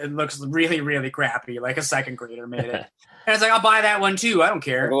it looks really, really crappy, like a second grader made it. And it's like, I'll buy that one too. I don't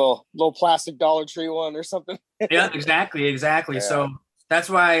care. Like a little plastic Dollar Tree one or something. Yeah, exactly. Yeah. So that's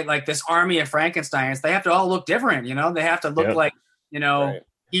why, like, this army of Frankensteins, they have to all look different. You know, they have to look like, you know,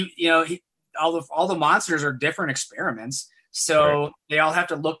 all the monsters are different experiments, so they all have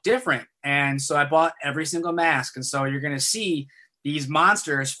to look different. And so I bought every single mask, and so you're gonna see these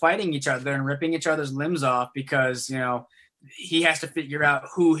monsters fighting each other and ripping each other's limbs off, because, you know, he has to figure out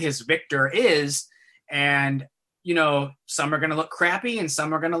who his victor is. And, you know, some are going to look crappy and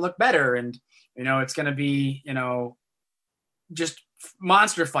some are going to look better. And, you know, it's going to be, you know, just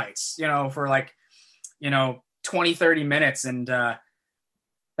monster fights, you know, for like, you know, 20, 30 minutes. And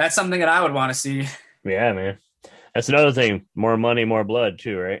that's something that I would want to see. Yeah, man. That's another thing. More money, more blood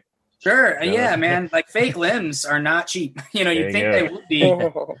too, right? Sure. Yeah, man. Like fake limbs are not cheap. You know, you'd think they would be.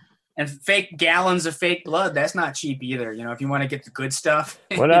 And fake gallons of fake blood, that's not cheap either. You know, if you want to get the good stuff.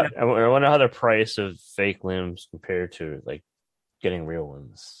 I wonder how the price of fake limbs compared to like getting real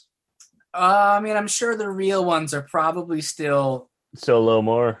ones. I mean, I'm sure the real ones are probably still a little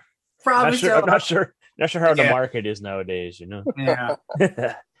more. Probably I'm not sure how the market is nowadays, you know. Yeah.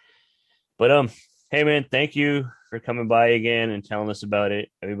 But hey man, thank you for coming by again and telling us about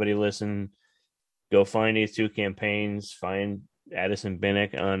it. Everybody listen, go find these two campaigns, find Addison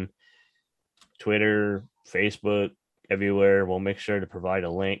Binek on Twitter, Facebook, everywhere. We'll make sure to provide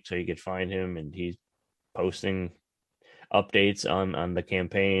a link so you can find him, and he's posting updates on the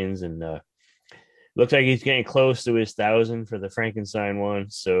campaigns, and looks like he's getting close to his 1,000 for the Frankenstein one.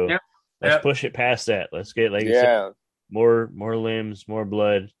 So let's push it past that. Let's get more limbs, more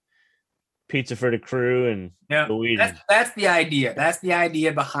blood, pizza for the crew, and Luigi. That's the idea. That's the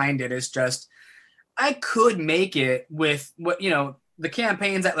idea behind it. Is just I could make it with what the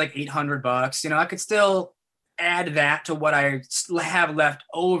campaign's at like $800. I could still add that to what I have left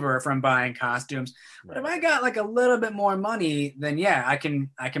over from buying costumes. But if I got like a little bit more money, then I can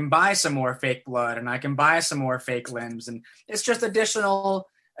buy some more fake blood, and I can buy some more fake limbs, and it's just additional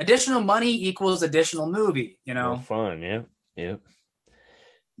money equals additional movie, More fun. Yeah.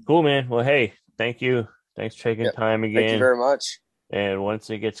 Cool, man. Well, hey, thank you. Thanks for taking time again. Thank you very much. And once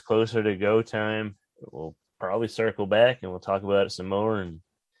it gets closer to go time, we'll probably circle back and we'll talk about it some more. And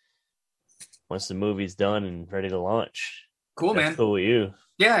once the movie's done and ready to launch. Cool, man. Cool with you.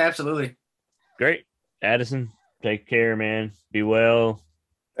 Yeah, absolutely. Great. Addison, take care, man. Be well.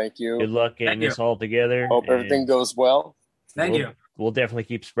 Thank you. Good luck getting this all together. Hope everything goes well. Thank you. We'll definitely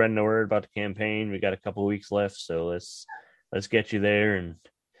keep spreading the word about the campaign. We got a couple of weeks left, so let's get you there and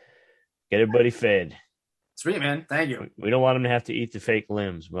get everybody fed. Sweet, man. Thank you. We don't want them to have to eat the fake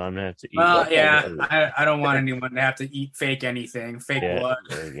limbs. We want them to have to eat. Well, I don't want anyone to have to eat fake anything, fake blood.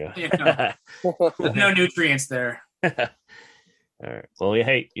 There you go. There's no nutrients there. All right. Well,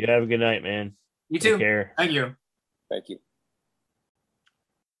 hey, you have a good night, man. You too. Take care. Thank you. Thank you.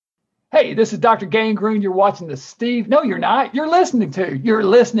 Hey, this is Dr. Gangrene. You're watching the Steve. No, you're not. You're listening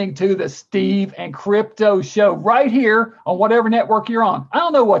to the Steve and Crypto Show right here on whatever network you're on. I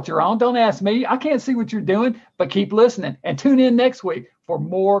don't know what you're on. Don't ask me. I can't see what you're doing, but keep listening and tune in next week for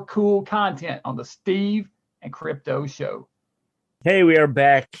more cool content on the Steve and Crypto Show. Hey, we are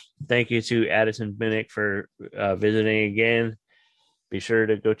back. Thank you to Addison Binek for visiting again. Be sure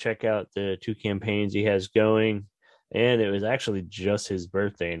to go check out the 2 campaigns he has going. And it was actually just his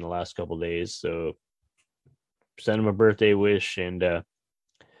birthday in the last couple of days. So send him a birthday wish and throw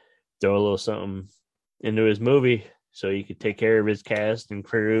a little something into his movie so he could take care of his cast and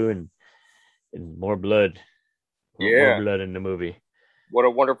crew and more blood. More blood in the movie. What a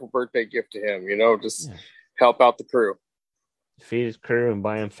wonderful birthday gift to him. Just help out the crew. Feed his crew and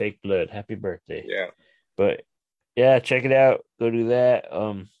buy him fake blood. Happy birthday. Yeah. But check it out. Go do that.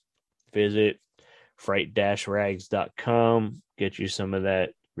 Visit fright-rags.com. Get you some of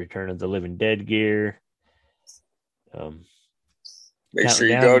that Return of the Living Dead gear. Make sure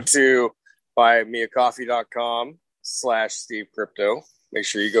you go to buymeacoffee.com/Steve Crypto. Make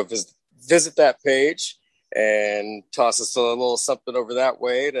sure you go visit that page and toss us a little something over that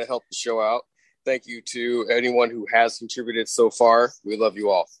way to help the show out. Thank you to anyone who has contributed so far. We love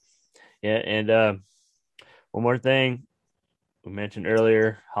you all. Yeah, and one more thing. We mentioned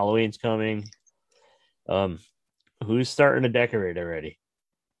earlier, Halloween's coming. Who's starting to decorate already?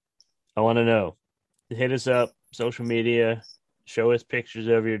 I want to know. Hit us up, social media, show us pictures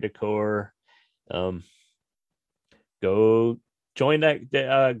of your decor. Go join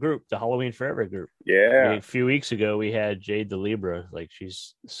that group, the Halloween Forever group. Yeah. A few weeks ago, we had Jade the Libra. Like,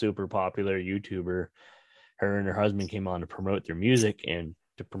 she's a super popular YouTuber. Her and her husband came on to promote their music and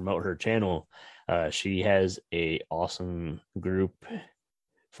to promote her channel. She has a awesome group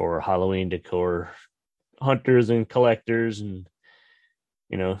for Halloween decor hunters and collectors and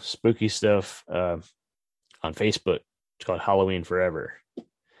spooky stuff on Facebook. It's called Halloween Forever,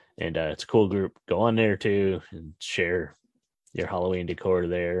 and it's a cool group. Go on there too and share your Halloween decor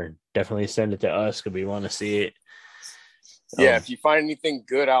there. Definitely send it to us because we want to see it. If you find anything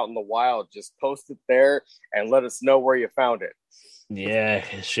good out in the wild, just post it there and let us know where you found it. Yeah,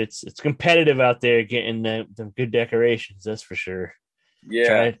 it's competitive out there getting the good decorations, that's for sure.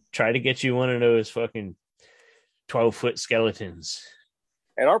 Yeah, try to get you one of those fucking 12-foot skeletons.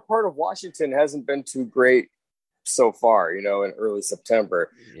 And our part of Washington hasn't been too great so far, in early September.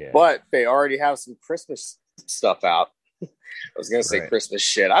 Yeah. But they already have some Christmas stuff out. I was going to say Christmas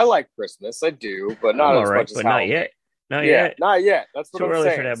shit. I like Christmas. I do, but not as much as but Halloween. Not yet. Not yet. That's what Too I'm early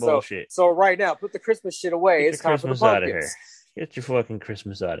saying. for that bullshit. So right now, put the Christmas shit away. It's time for the Christmas out of pumpkins. here. Get your fucking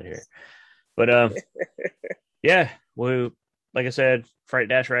Christmas out of here. But like I said,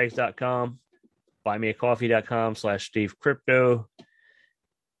 fright-rags.com, buymeacoffee.com/Steve Crypto.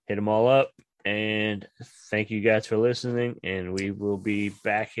 Hit them all up. And thank you guys for listening. And we will be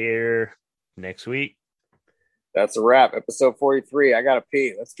back here next week. That's a wrap. Episode 43. I got to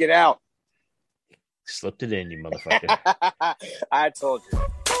pee. Let's get out. Slipped it in, you motherfucker. I told you.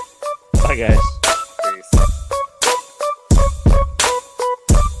 Bye, guys.